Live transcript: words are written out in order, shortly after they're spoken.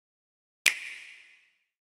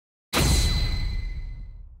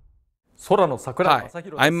Hi,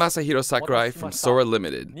 I'm Masahiro Sakurai from Sora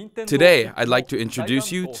Limited. Today, I'd like to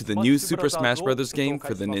introduce you to the new Super Smash Bros. Game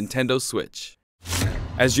for the Nintendo Switch.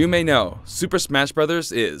 As you may know, Super Smash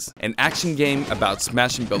Bros. Is an action game about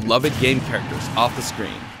smashing beloved game characters off the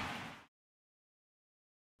screen.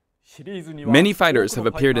 Many fighters have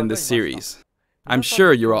appeared in this series. I'm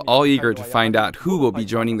sure you are all eager to find out who will be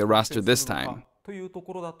joining the roster this time.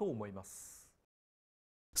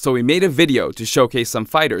 So we made a video to showcase some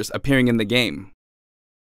fighters appearing in the game.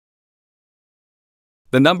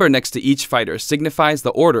 The number next to each fighter signifies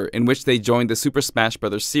the order in which they joined the Super Smash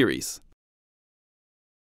Bros. Series.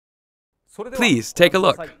 Please take a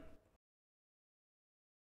look.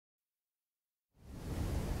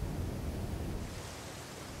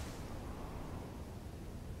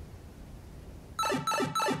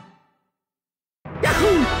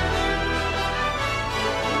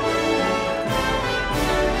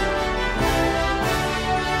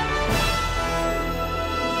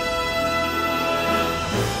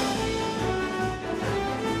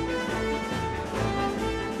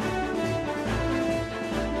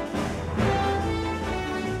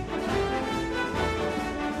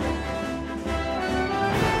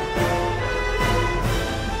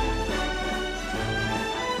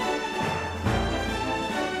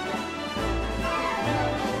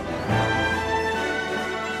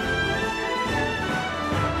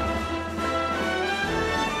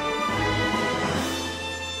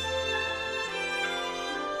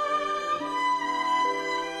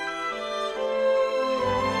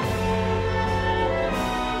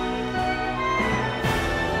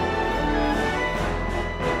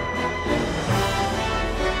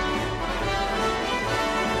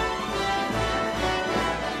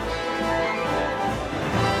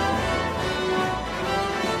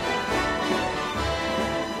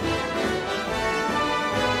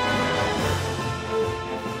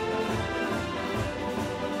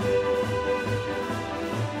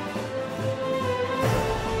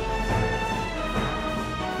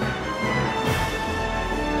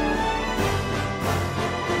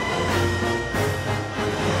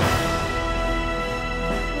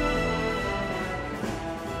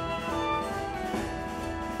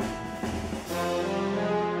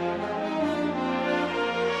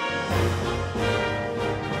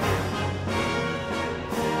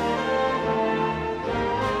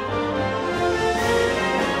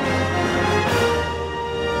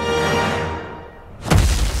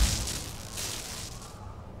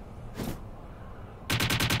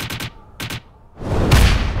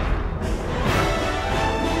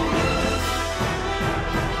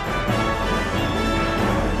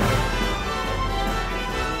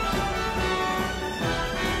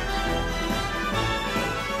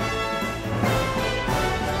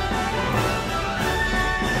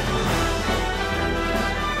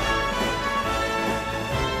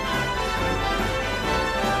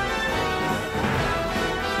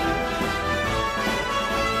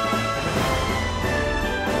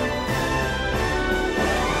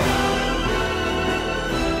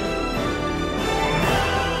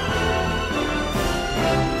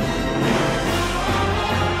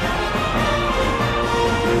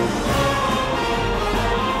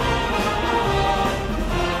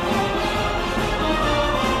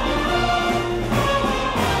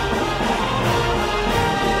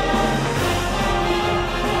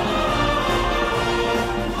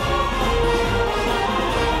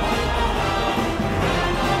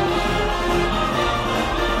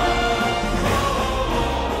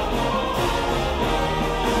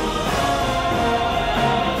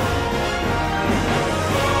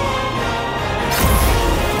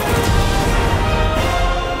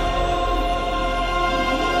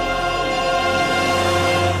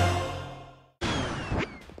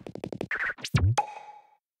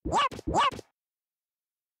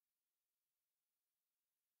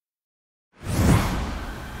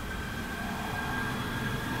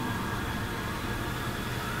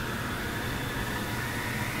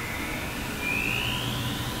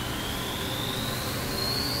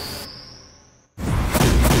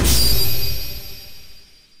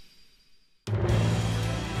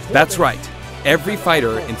 That's right. Every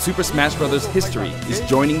fighter in Super Smash Bros. History is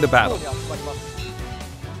joining the battle.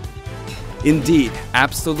 Indeed,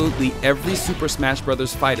 absolutely every Super Smash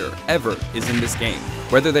Bros. Fighter ever is in this game,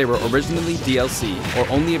 whether they were originally DLC or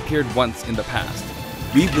only appeared once in the past.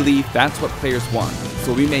 We believe that's what players want,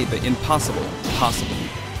 so we made the impossible possible.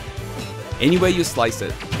 Any way you slice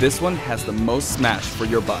it, this one has the most smash for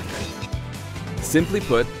your buck. Simply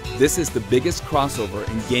put, this is the biggest crossover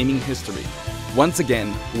in gaming history. Once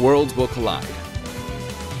again, worlds will collide.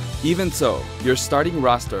 Even so, your starting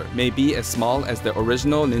roster may be as small as the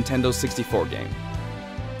original Nintendo 64 game.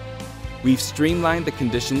 We've streamlined the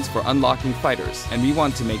conditions for unlocking fighters, and we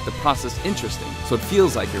want to make the process interesting so it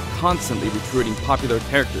feels like you're constantly recruiting popular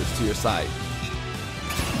characters to your side.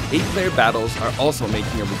 8-player battles are also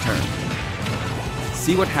making a return.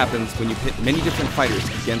 See what happens when you pit many different fighters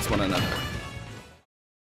against one another.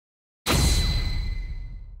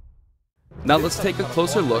 Now let's take a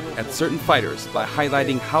closer look at certain fighters by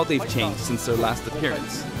highlighting how they've changed since their last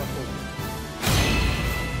appearance.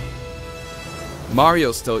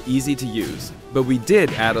 Mario's still easy to use, but we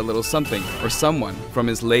did add a little something or someone from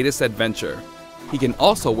his latest adventure. He can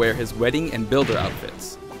also wear his wedding and builder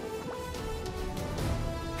outfits.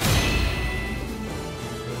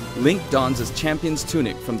 Link dons his champion's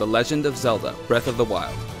tunic from The Legend of Zelda: Breath of the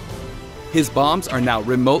Wild. His bombs are now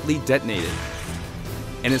remotely detonated,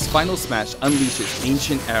 and his final smash unleashes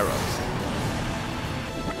ancient arrows.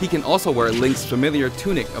 He can also wear Link's familiar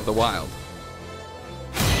Tunic of the Wild.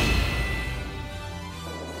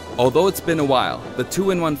 Although it's been a while, the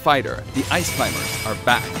 2-in-1 fighter, the Ice Climbers, are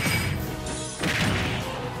back.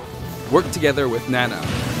 Work together with Nana.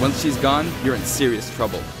 Once she's gone, you're in serious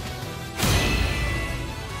trouble.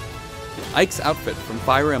 Ike's outfit from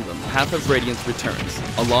Fire Emblem Path of Radiance returns,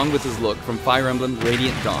 along with his look from Fire Emblem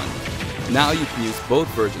Radiant Dawn. Now you can use both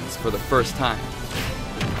versions for the first time.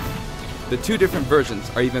 The two different versions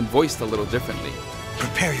are even voiced a little differently.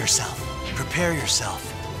 Prepare yourself. Prepare yourself.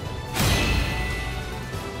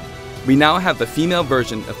 We now have the female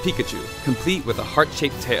version of Pikachu, complete with a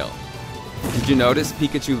heart-shaped tail. Did you notice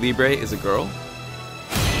Pikachu Libre is a girl?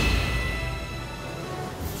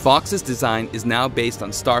 Fox's design is now based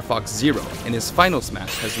on Star Fox Zero, and his Final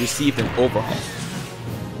Smash has received an overhaul.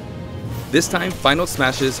 This time, Final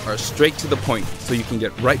Smashes are straight to the point, so you can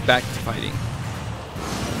get right back to fighting.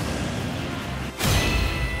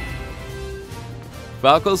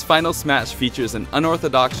 Falco's Final Smash features an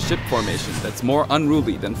unorthodox ship formation that's more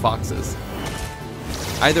unruly than Fox's.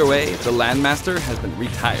 Either way, the Landmaster has been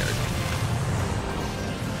retired.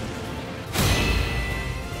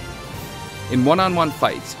 In one-on-one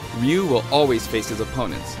fights, Ryu will always face his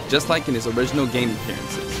opponents, just like in his original game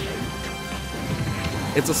appearances.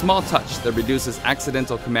 It's a small touch that reduces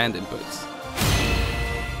accidental command inputs.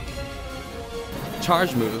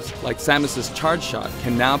 Charge moves, like Samus's Charge Shot,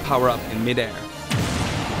 can now power up in mid-air.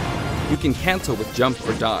 You can cancel with jump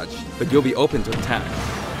or dodge, but you'll be open to attack.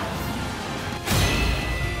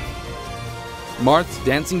 Marth's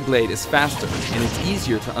Dancing Blade is faster, and it's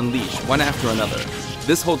easier to unleash one after another.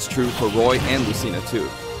 This holds true for Roy and Lucina too.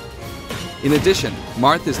 In addition,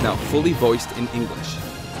 Marth is now fully voiced in English.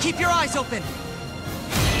 Keep your eyes open!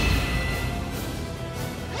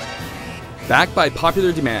 Backed by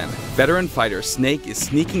popular demand, veteran fighter Snake is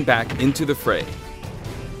sneaking back into the fray.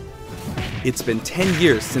 It's been 10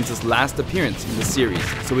 years since his last appearance in the series,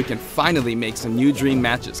 so we can finally make some new dream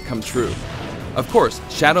matches come true. Of course,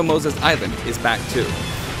 Shadow Moses Island is back too.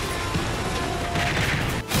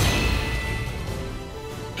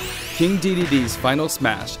 King Dedede's Final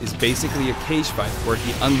Smash is basically a cage fight where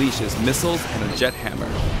he unleashes missiles and a jet hammer.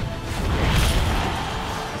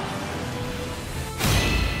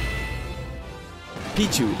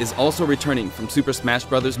 Pichu is also returning from Super Smash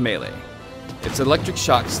Bros. Melee. Its electric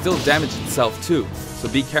shock still damaged itself too, so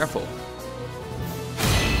be careful.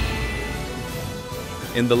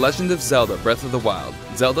 In The Legend of Zelda: Breath of the Wild,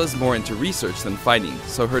 Zelda is more into research than fighting,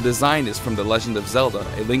 so her design is from The Legend of Zelda: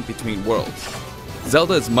 A Link Between Worlds.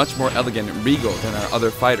 Zelda is much more elegant and regal than our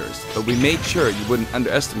other fighters, but we made sure you wouldn't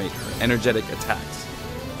underestimate her energetic attacks.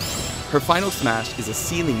 Her final smash is a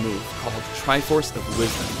ceiling move called Triforce of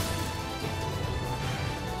Wisdom.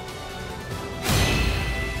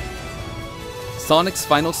 Sonic's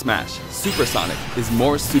final smash, Super Sonic, is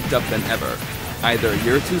more souped up than ever. Either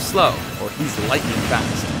you're too slow, or he's lightning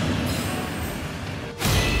fast.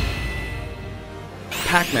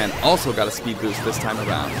 Pac-Man also got a speed boost this time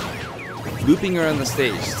around. Looping around the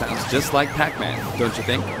stage sounds just like Pac-Man, don't you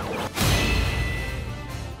think?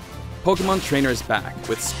 Pokemon Trainer is back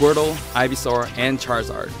with Squirtle, Ivysaur, and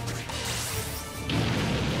Charizard.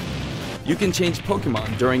 You can change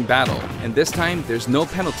Pokemon during battle, and this time there's no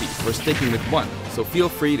penalty for sticking with one, so feel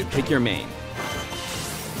free to pick your main.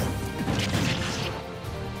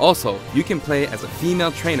 Also, you can play as a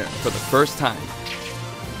female trainer for the first time.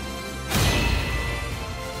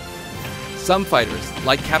 Some fighters,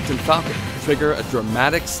 like Captain Falcon, trigger a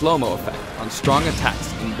dramatic slow-mo effect on strong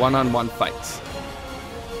attacks in one-on-one fights.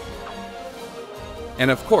 And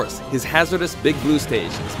of course, his hazardous Big Blue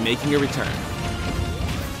stage is making a return.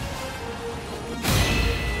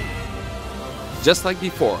 Just like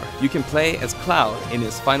before, you can play as Cloud in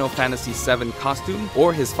his Final Fantasy VII costume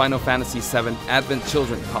or his Final Fantasy VII Advent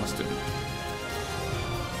Children costume.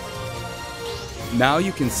 Now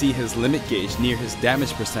you can see his limit gauge near his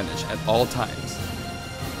damage percentage at all times.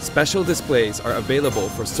 Special displays are available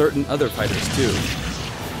for certain other fighters too.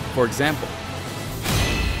 For example,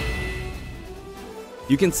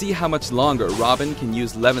 you can see how much longer Robin can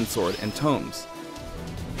use Levin Sword and tomes.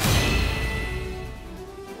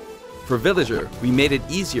 For Villager, we made it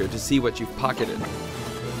easier to see what you've pocketed.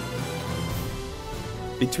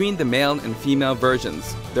 Between the male and female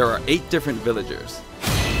versions, there are 8 different villagers.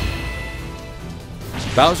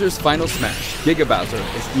 Bowser's Final Smash, Giga Bowser,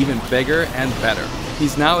 is even bigger and better.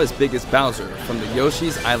 He's now as big as Bowser from the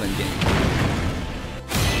Yoshi's Island game.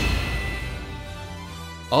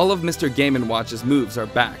 All of Mr. Game & Watch's moves are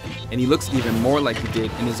back, and he looks even more like he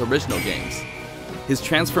did in his original games. His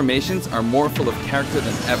transformations are more full of character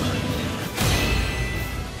than ever.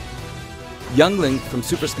 Young Link from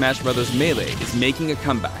Super Smash Bros. Melee is making a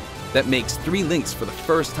comeback that makes 3 Links for the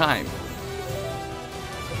first time.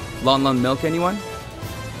 Lon Lon Milk, anyone?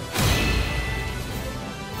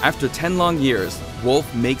 After 10 long years,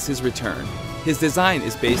 Wolf makes his return. His design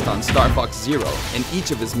is based on Star Fox Zero, and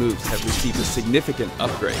each of his moves have received a significant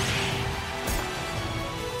upgrade.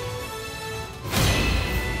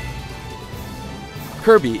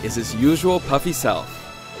 Kirby is his usual puffy self,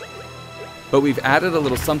 but we've added a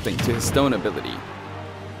little something to his stone ability.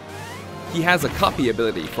 He has a copy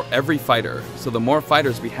ability for every fighter, so the more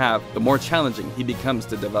fighters we have, the more challenging he becomes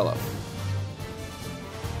to develop.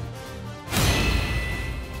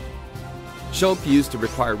 Shulk used to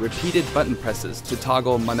require repeated button presses to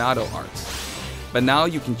toggle Monado arts, but now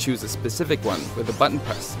you can choose a specific one with a button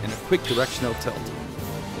press and a quick directional tilt.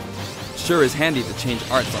 Sure is handy to change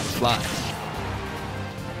arts on the fly.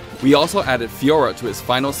 We also added Fiora to his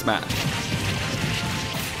Final Smash.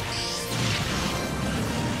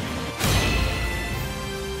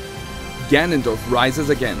 Ganondorf rises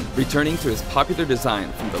again, returning to his popular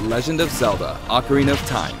design from The Legend of Zelda: Ocarina of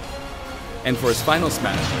Time. And for his Final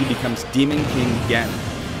Smash, he becomes Demon King Ganon.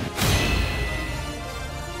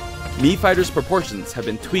 Mii Fighter's proportions have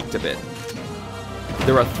been tweaked a bit.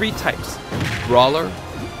 There are 3 types: Brawler,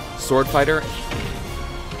 Sword Fighter,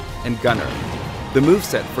 and Gunner. The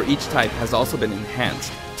moveset for each type has also been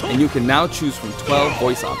enhanced, and you can now choose from 12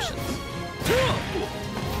 voice options.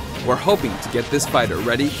 We're hoping to get this fighter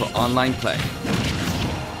ready for online play.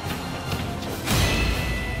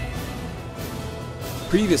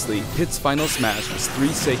 Previously, Pit's Final Smash was 3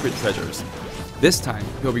 sacred treasures. This time,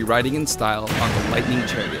 he'll be riding in style on the Lightning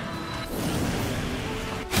Chariot.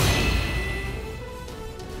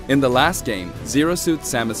 In the last game, Zero Suit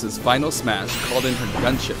Samus's Final Smash called in her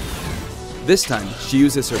gunship. This time, she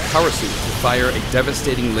uses her power suit to fire a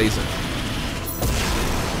devastating laser.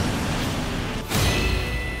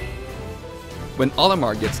 When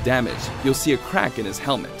Olimar gets damaged, you'll see a crack in his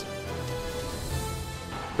helmet.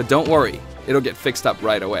 But don't worry, it'll get fixed up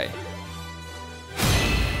right away.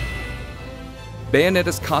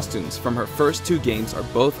 Bayonetta's costumes from her first 2 games are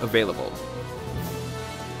both available.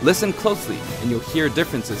 Listen closely and you'll hear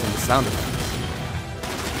differences in the sound effects.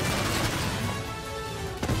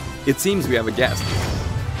 It seems we have a guest.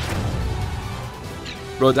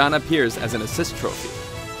 Rodan appears as an assist trophy.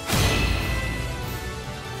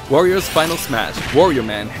 Warrior's Final Smash, Warrior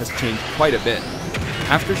Man has changed quite a bit.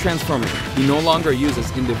 After transforming, he no longer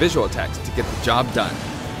uses individual attacks to get the job done.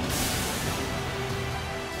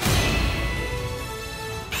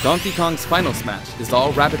 Donkey Kong's Final Smash is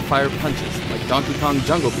all rapid-fire punches like Donkey Kong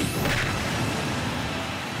Jungle Beat.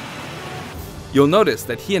 You'll notice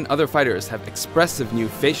that he and other fighters have expressive new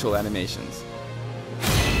facial animations.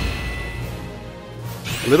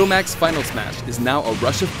 Little Mac's Final Smash is now a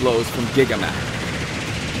rush of blows from Giga Mac.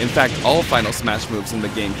 In fact, all Final Smash moves in the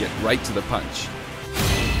game get right to the punch.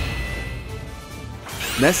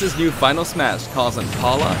 Ness's new Final Smash calls on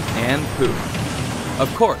Paula and Pooh.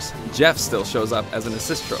 Of course, Jeff still shows up as an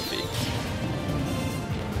assist trophy.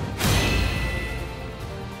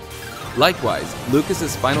 Likewise,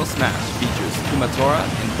 Lucas's Final Smash features Kumatora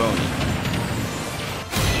and Boney.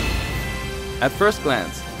 At first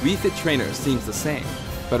glance, Wii Fit Trainer seems the same,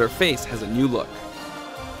 but her face has a new look.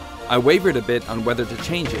 I wavered a bit on whether to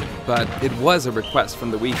change it, but it was a request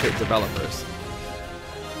from the Wii Fit developers.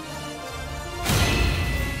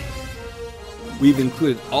 We've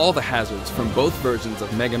included all the hazards from both versions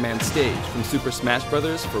of Mega Man Stage from Super Smash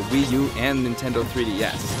Bros. For Wii U and Nintendo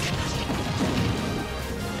 3DS.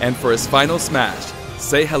 And for his Final Smash,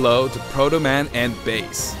 say hello to Proto Man and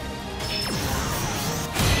Bass.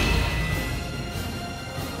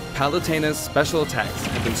 Palutena's special attacks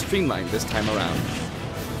have been streamlined this time around,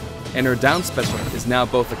 and her down special is now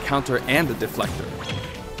both a counter and a deflector.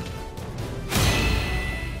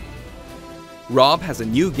 Rob has a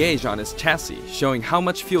new gauge on his chassis, showing how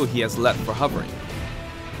much fuel he has left for hovering.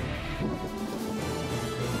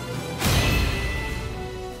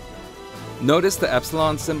 Notice the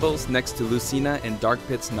Epsilon symbols next to Lucina and Dark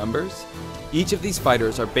Pit's numbers? Each of these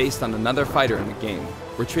fighters are based on another fighter in the game.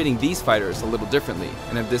 We're treating these fighters a little differently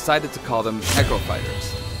and have decided to call them Echo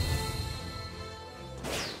Fighters.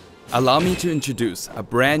 Allow me to introduce a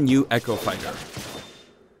brand new Echo Fighter.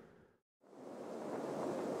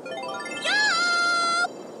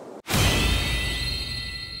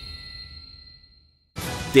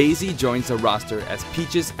 Daisy joins the roster as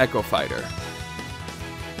Peach's Echo Fighter.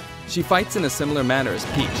 She fights in a similar manner as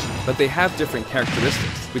Peach, but they have different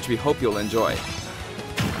characteristics, which we hope you'll enjoy.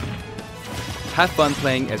 Have fun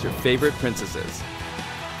playing as your favorite princesses.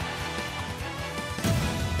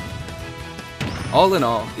 All in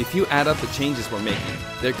all, if you add up the changes we're making,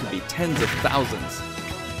 there could be tens of thousands.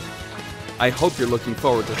 I hope you're looking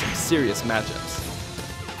forward to some serious matchups.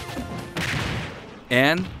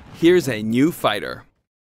 And here's a new fighter.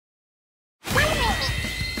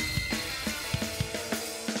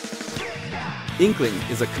 Inkling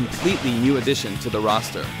is a completely new addition to the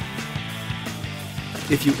roster.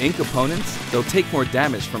 If you ink opponents, they'll take more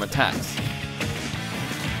damage from attacks.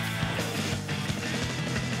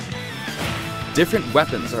 Different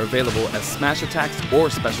weapons are available as smash attacks or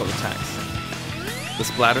special attacks. The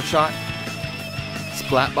Splatter Shot,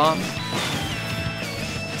 Splat Bomb,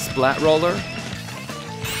 Splat Roller,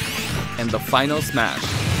 and the final smash,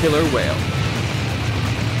 Killer Whale.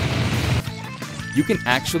 You can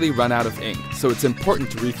actually run out of ink, so it's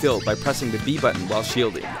important to refill by pressing the B button while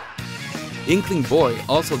shielding. Inkling Boy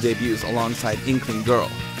also debuts alongside Inkling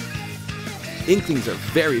Girl. Inklings are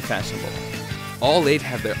very fashionable. All 8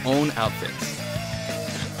 have their own outfits.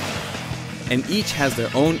 And each has their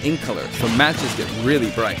own ink color, so matches get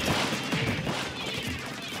really bright.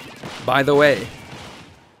 By the way,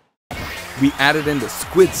 we added in the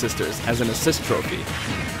Squid Sisters as an assist trophy.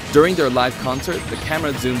 During their live concert, the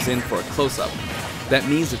camera zooms in for a close-up. That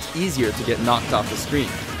means it's easier to get knocked off the screen.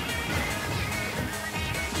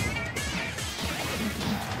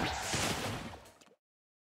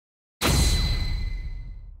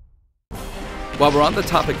 While we're on the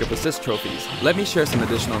topic of assist trophies, let me share some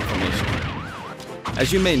additional information.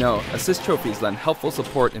 As you may know, assist trophies lend helpful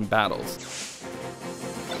support in battles.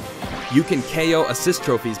 You can KO assist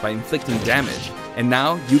trophies by inflicting damage, and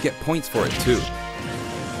now you get points for it too.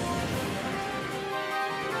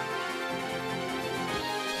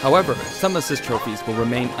 However, some assist trophies will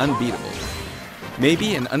remain unbeatable.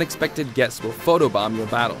 Maybe an unexpected guest will photobomb your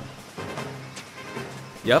battle.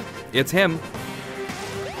 Yep, it's him.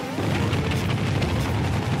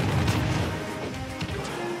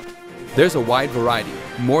 There's a wide variety,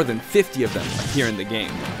 more than 50 of them appear in the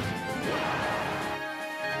game.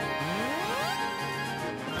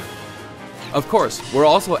 Of course, we're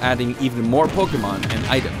also adding even more Pokemon and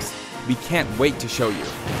items. We can't wait to show you.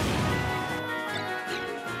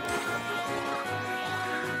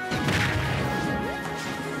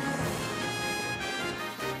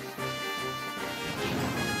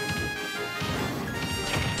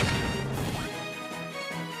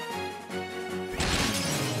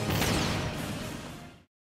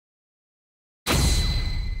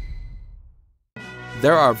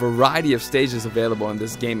 There are a variety of stages available in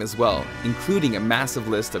this game as well, including a massive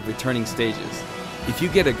list of returning stages. If you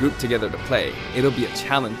get a group together to play, it'll be a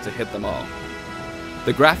challenge to hit them all.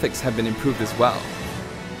 The graphics have been improved as well.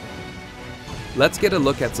 Let's get a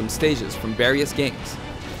look at some stages from various games.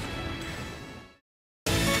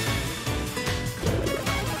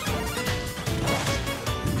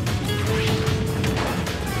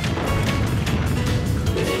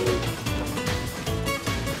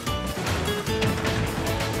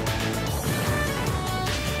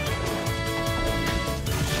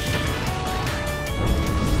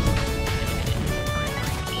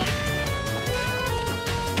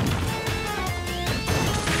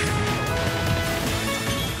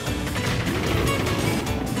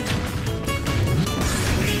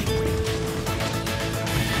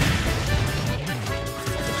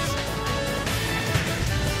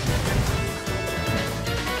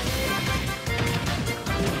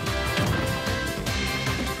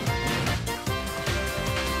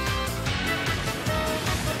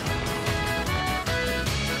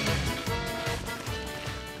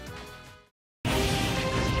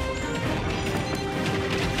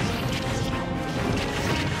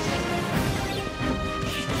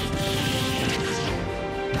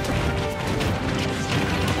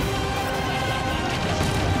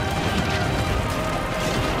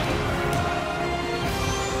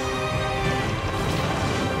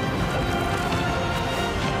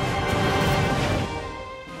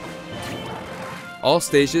 All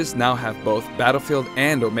stages now have both Battlefield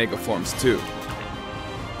and Omega forms too.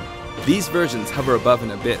 These versions hover above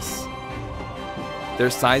an abyss.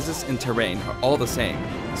 Their sizes and terrain are all the same,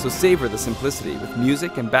 so savor the simplicity with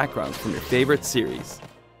music and backgrounds from your favorite series.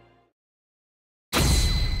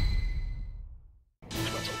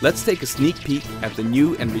 Let's take a sneak peek at the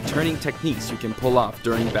new and returning techniques you can pull off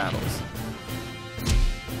during battles.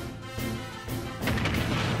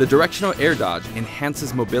 The directional air dodge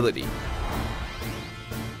enhances mobility.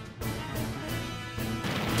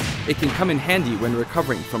 It can come in handy when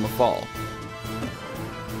recovering from a fall.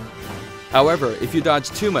 However, if you dodge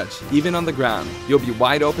too much, even on the ground, you'll be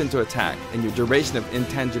wide open to attack and your duration of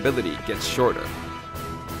intangibility gets shorter.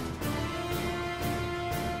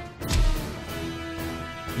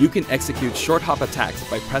 You can execute short hop attacks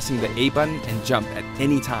by pressing the A button and jump at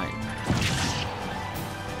any time.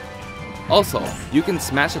 Also, you can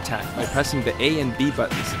smash attack by pressing the A and B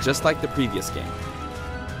buttons just like the previous game.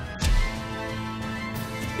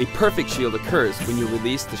 A perfect shield occurs when you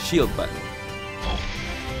release the shield button.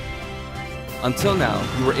 Until now,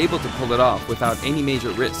 you were able to pull it off without any major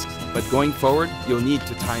risks, but going forward, you'll need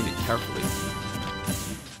to time it carefully.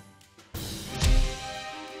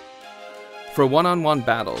 For one-on-one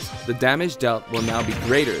battles, the damage dealt will now be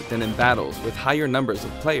greater than in battles with higher numbers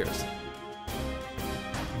of players.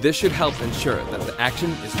 This should help ensure that the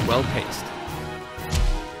action is well-paced.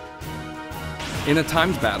 In a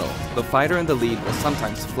timed battle, the fighter in the lead will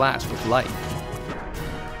sometimes flash with light.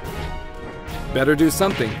 Better do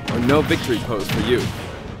something, or no victory pose for you.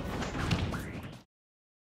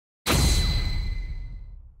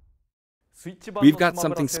 We've got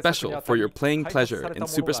something special for your playing pleasure in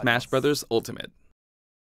Super Smash Bros. Ultimate.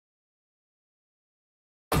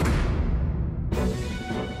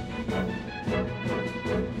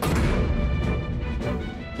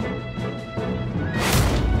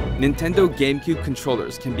 Nintendo GameCube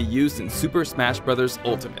controllers can be used in Super Smash Bros.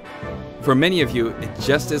 Ultimate. For many of you, it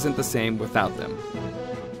just isn't the same without them.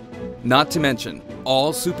 Not to mention,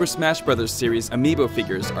 all Super Smash Bros. Series amiibo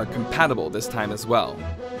figures are compatible this time as well.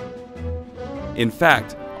 In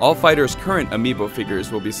fact, all fighters' current amiibo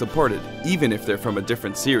figures will be supported, even if they're from a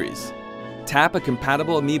different series. Tap a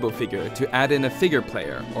compatible amiibo figure to add in a figure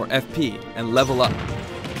player, or FP, and level up.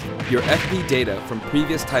 Your FP data from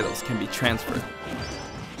previous titles can be transferred.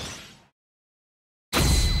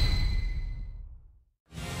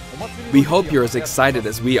 We hope you're as excited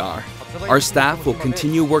as we are. Our staff will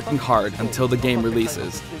continue working hard until the game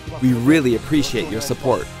releases. We really appreciate your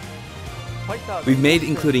support. We've made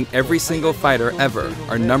including every single fighter ever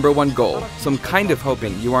our #1 goal, so I'm kind of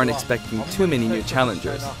hoping you aren't expecting too many new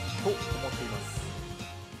challengers.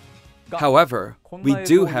 However, we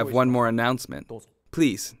do have one more announcement.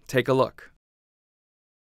 Please take a look.